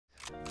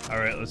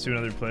Alright, let's do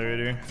another play right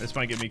here. This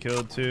might get me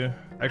killed too.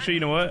 Actually,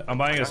 you know what? I'm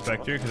buying a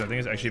Spectre because I think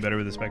it's actually better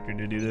with a Spectre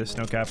to do this.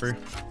 No capper.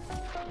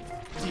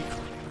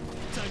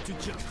 Time to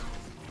jump.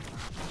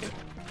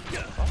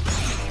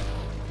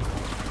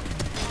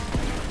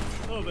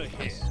 Over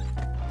here.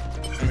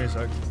 Give me a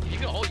sec. You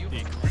can ult you.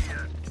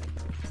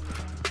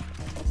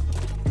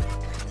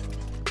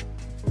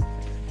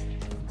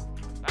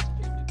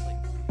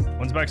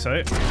 One's back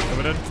sight.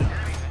 Over dead.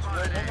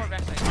 One more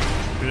back side.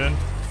 Two dead.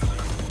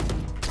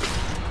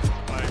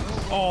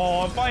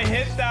 Oh, if I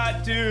hit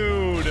that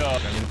dude!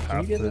 Can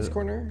you get in this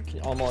corner?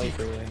 I'll maul you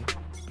for you.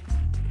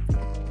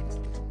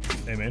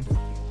 Hey, man.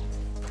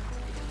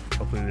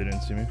 Hopefully they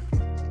didn't see me.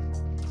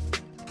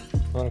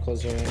 I want to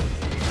close your ring.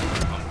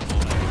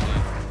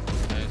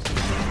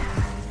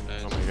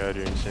 Oh my god,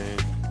 you're insane.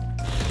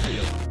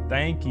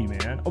 Thank you,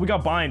 man. Oh, we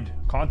got bind.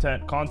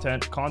 Content.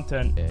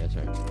 Yeah, that's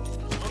right.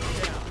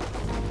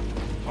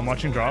 I'm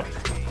watching drop.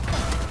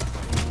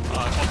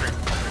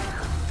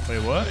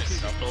 Wait, what?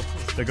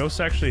 The ghost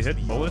actually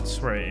hit bullets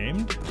where I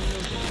aimed?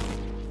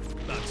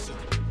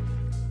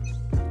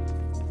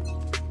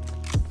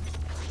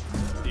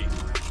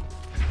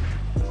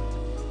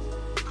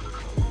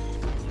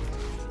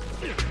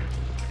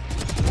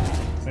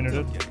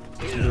 Minute.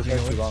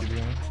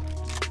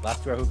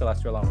 Last two are hookah,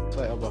 last two are long.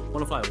 Play elbow.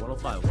 105,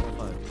 105,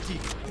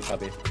 105.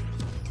 Copy.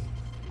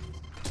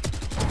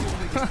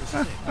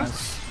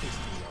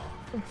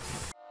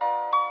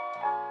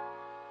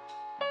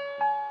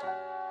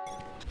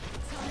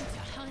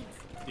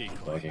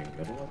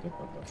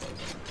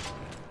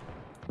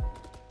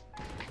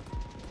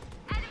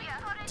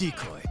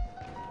 Decoy.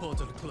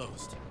 Portal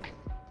closed.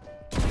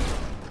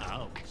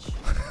 Ouch.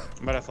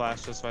 I'm about to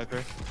flash this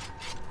Viper.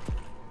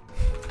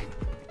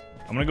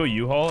 I'm gonna go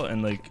U-Haul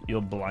and like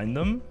you'll blind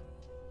them.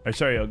 Or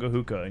sorry, I'll go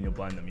hookah and you'll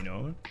blind them, you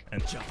know?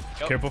 And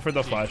careful for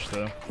the flash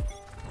though.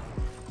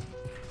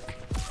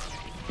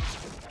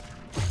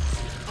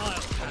 I'll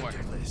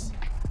handle this.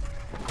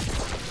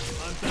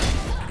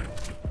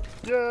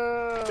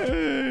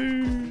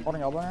 Yeah!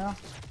 Holding elbow now.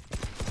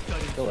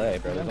 Still A,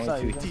 bro. There's Inside,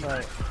 only two.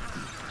 inside.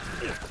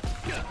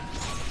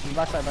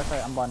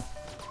 Backside, I'm blind.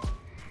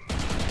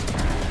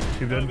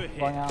 Keep dead.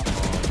 Going out.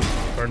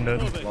 Burn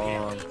dead.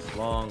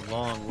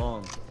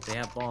 Long. They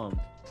have bomb.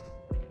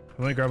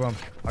 Let me grab bomb.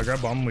 I'll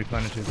grab bomb and we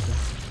plan it too.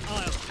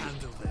 I'll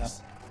handle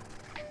this.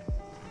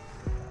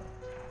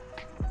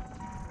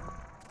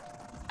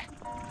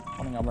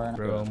 Holding elbow right now.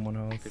 Bro, I'm 1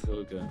 health.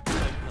 Hookah.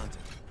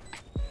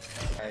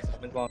 Nice.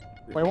 I'm in long.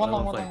 Wait, one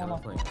long.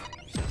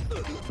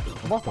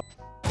 Both.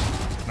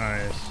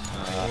 Nice.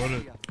 What a...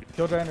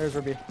 Kill Drainers,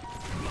 Ruby.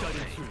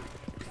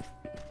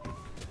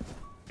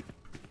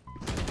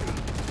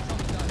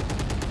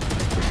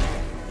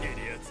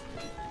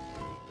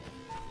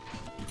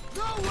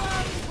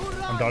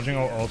 I'm dodging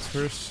all ults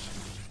first.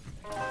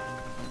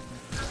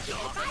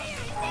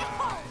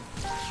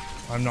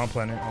 I'm not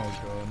planning. Oh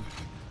god.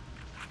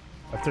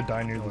 I have to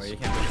die near this. You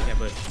can't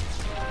push.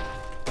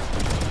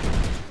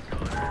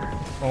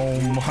 Oh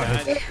my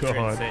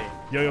god.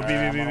 Yo, B.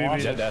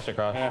 Jet dash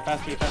across. Yeah,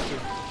 fast B.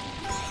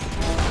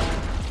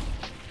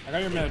 I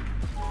got your mid.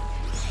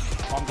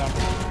 Bomb down.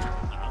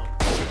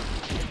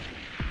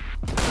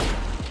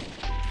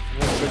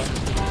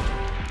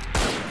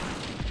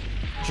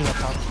 She's up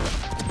top.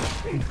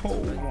 No.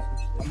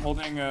 I'm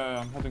holding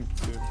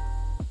two.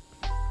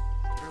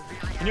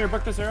 Can you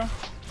book this arrow?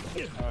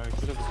 Get up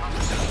this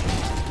arrow.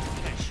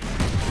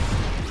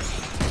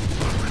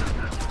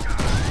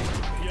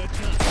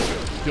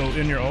 Yo,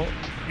 in your ult.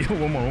 Yo,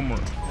 one more.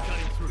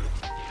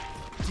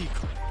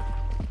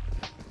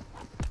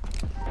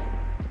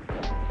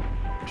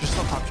 Just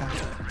still top channel.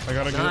 I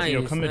gotta go. Nice,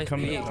 Yo, come nice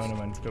mid. pick. Oh, no,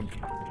 man. Go.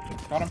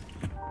 Got him.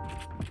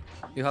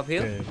 You have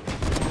heal? Okay.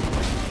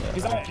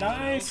 He's out.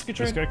 Nice. Good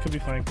This trade. guy could be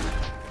flank.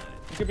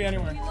 He could be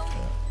anywhere.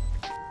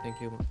 Thank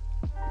you.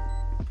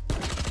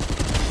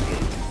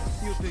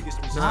 Your biggest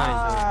mistake.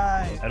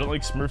 Nice. I don't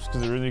like Smurfs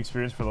because they're really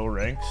experienced for low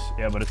ranks.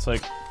 Yeah, but it's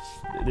like,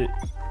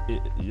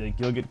 like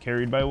you'll get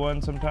carried by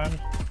one sometimes.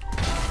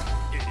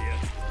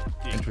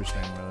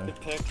 Interesting, really.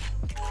 Good pick.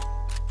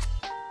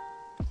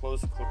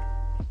 Close.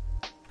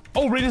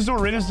 Oh, Raiders door.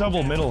 Raiders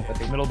double. Middle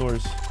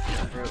doors.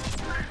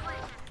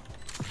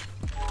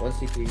 One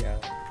CP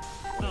out.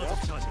 Out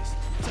of charges.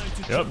 Time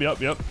to Yep.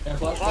 kill them.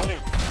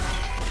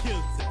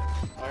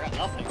 I got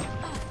nothing.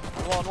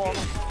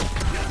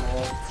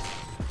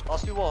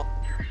 Lost two wall.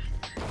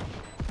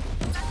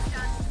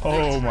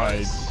 Oh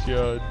my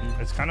god.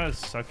 It's kind of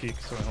sucky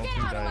because my whole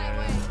team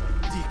died.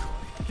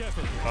 Decoy.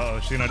 Careful. Uh oh,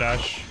 she's gonna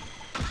dash.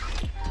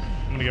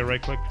 I'm gonna get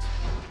right clicked.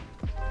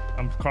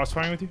 I'm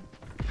crossfiring with you.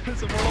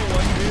 It's a mortal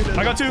one, dude.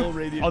 I got two.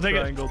 I'll take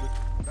it. Right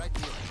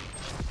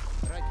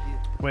here.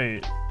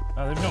 Wait.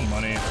 Oh, they have no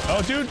money.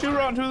 Oh, two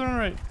on the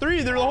right.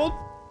 Three. They're the whole.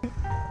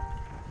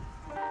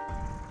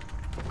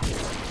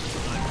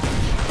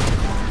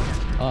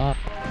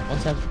 One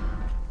sec.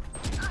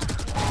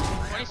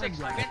 26.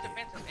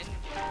 Defensive.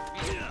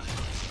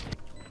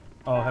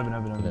 Oh, heaven.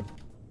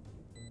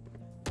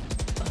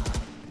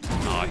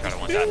 Oh, I got it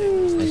one shot.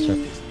 Nice try.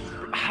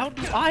 How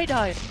do I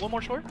die? One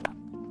more short?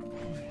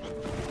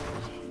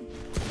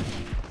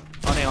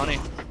 On it.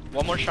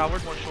 One more shower,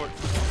 one short.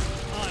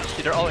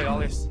 See, they're ollie.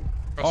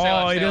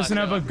 Oh, he doesn't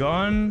have a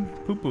gun?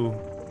 Poo poo.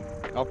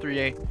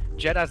 L3A.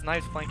 Jet has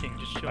knives flanking,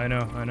 just chill. I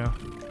know.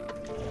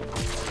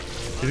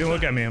 He's gonna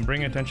look at me. I'm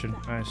bringing attention.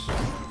 Nice.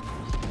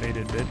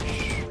 Baited,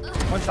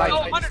 bitch. One side.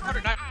 Oh,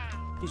 100, nice.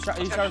 He's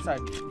short side.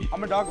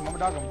 I'm gonna dog him.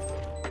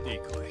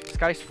 This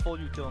guy's full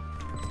util.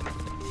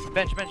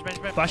 Bench.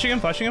 Flashing him.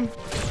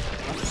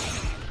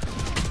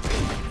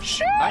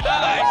 Shit!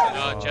 Nice.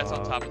 No, Jet's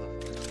on top of them.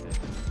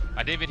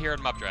 I didn't even hear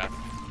him updraft.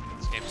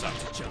 This game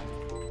sucks.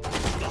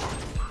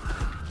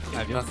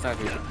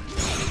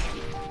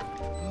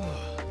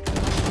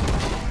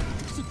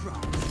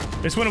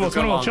 It's winnable.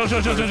 Chill.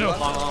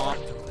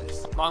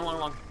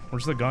 Long.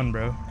 Where's the gun,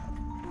 bro?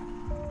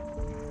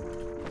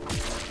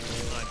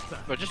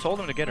 Bro, just hold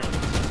him to get her.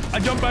 I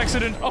jumped by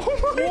accident. Oh my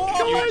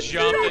god. You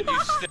jumped and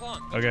you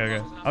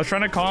Okay. I was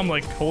trying to calm,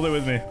 like, hold it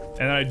with me. And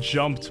then I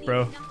jumped,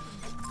 bro.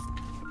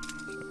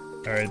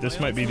 Alright, this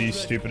might be the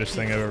stupidest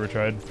thing I've ever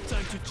tried.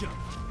 Time to jump.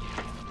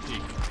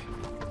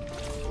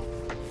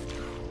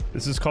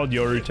 This is called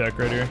YORU tech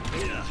right here.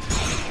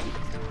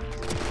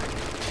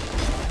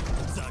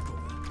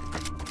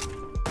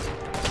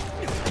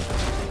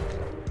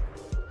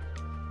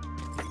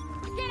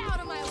 Get out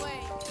of my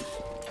way.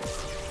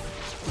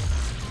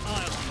 I'll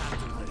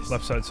handle this.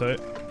 Left side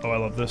sight. Oh, I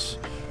love this.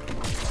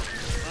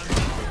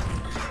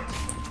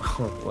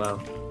 Oh, wow.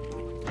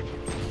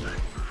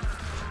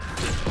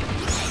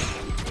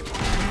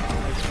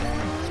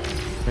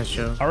 Nice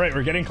show. Alright,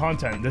 we're getting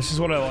content. This is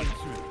what I like.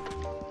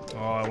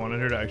 Oh, I wanted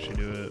her to actually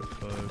do it.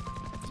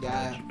 Fuck.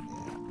 Yeah.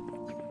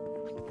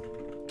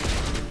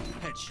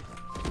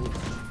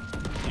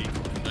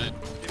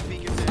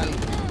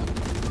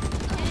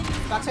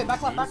 Backside,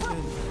 back left.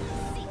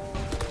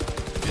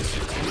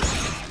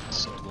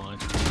 So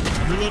blind.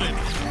 Reloading.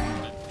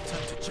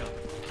 Time to jump.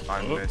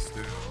 I missed,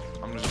 dude.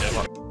 I'm gonna give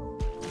up.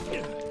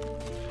 Dude,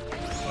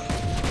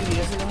 he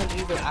doesn't know how to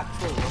do the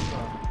actual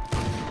workout.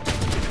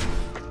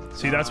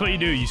 See, that's what you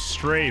do. You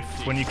strafe.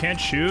 When you can't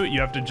shoot, you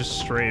have to just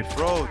strafe.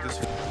 Bro, this.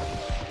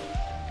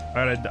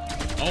 Alright,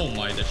 Oh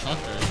my, the shot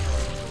there.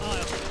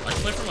 I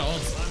can play for my own.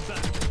 I'm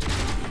back.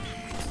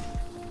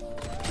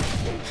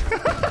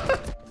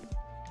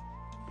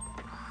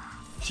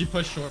 She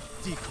pushed short.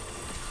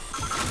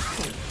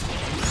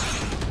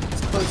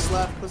 Close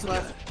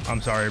left. I'm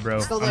sorry, bro.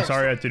 Still I'm there.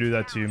 sorry I had to do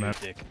that to you, man.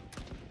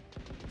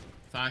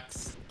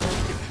 Facts.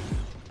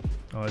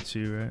 Oh, that's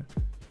you, right?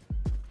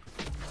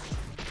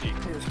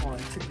 Here's one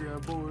to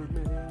grab board,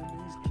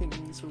 man. These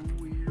kings so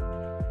weird.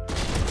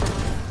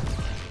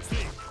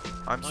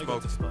 I'm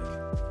smoked.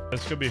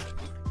 This could be.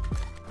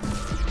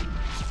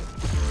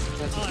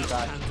 That's what you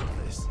got.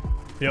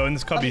 Yo, in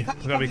this cubby.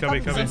 Cubby.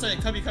 Sunset,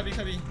 cubby.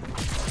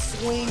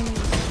 Swing.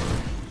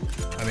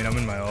 I mean, I'm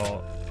in my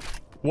ult.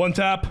 One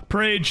tap.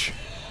 Prage.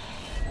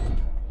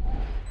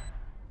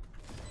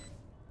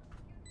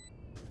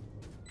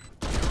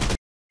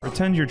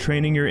 Pretend you're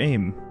training your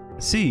aim.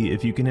 See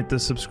if you can hit the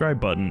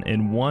subscribe button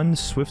in one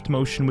swift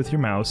motion with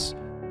your mouse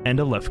and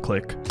a left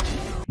click.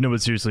 No,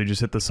 but seriously, just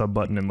hit the sub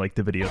button and like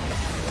the video.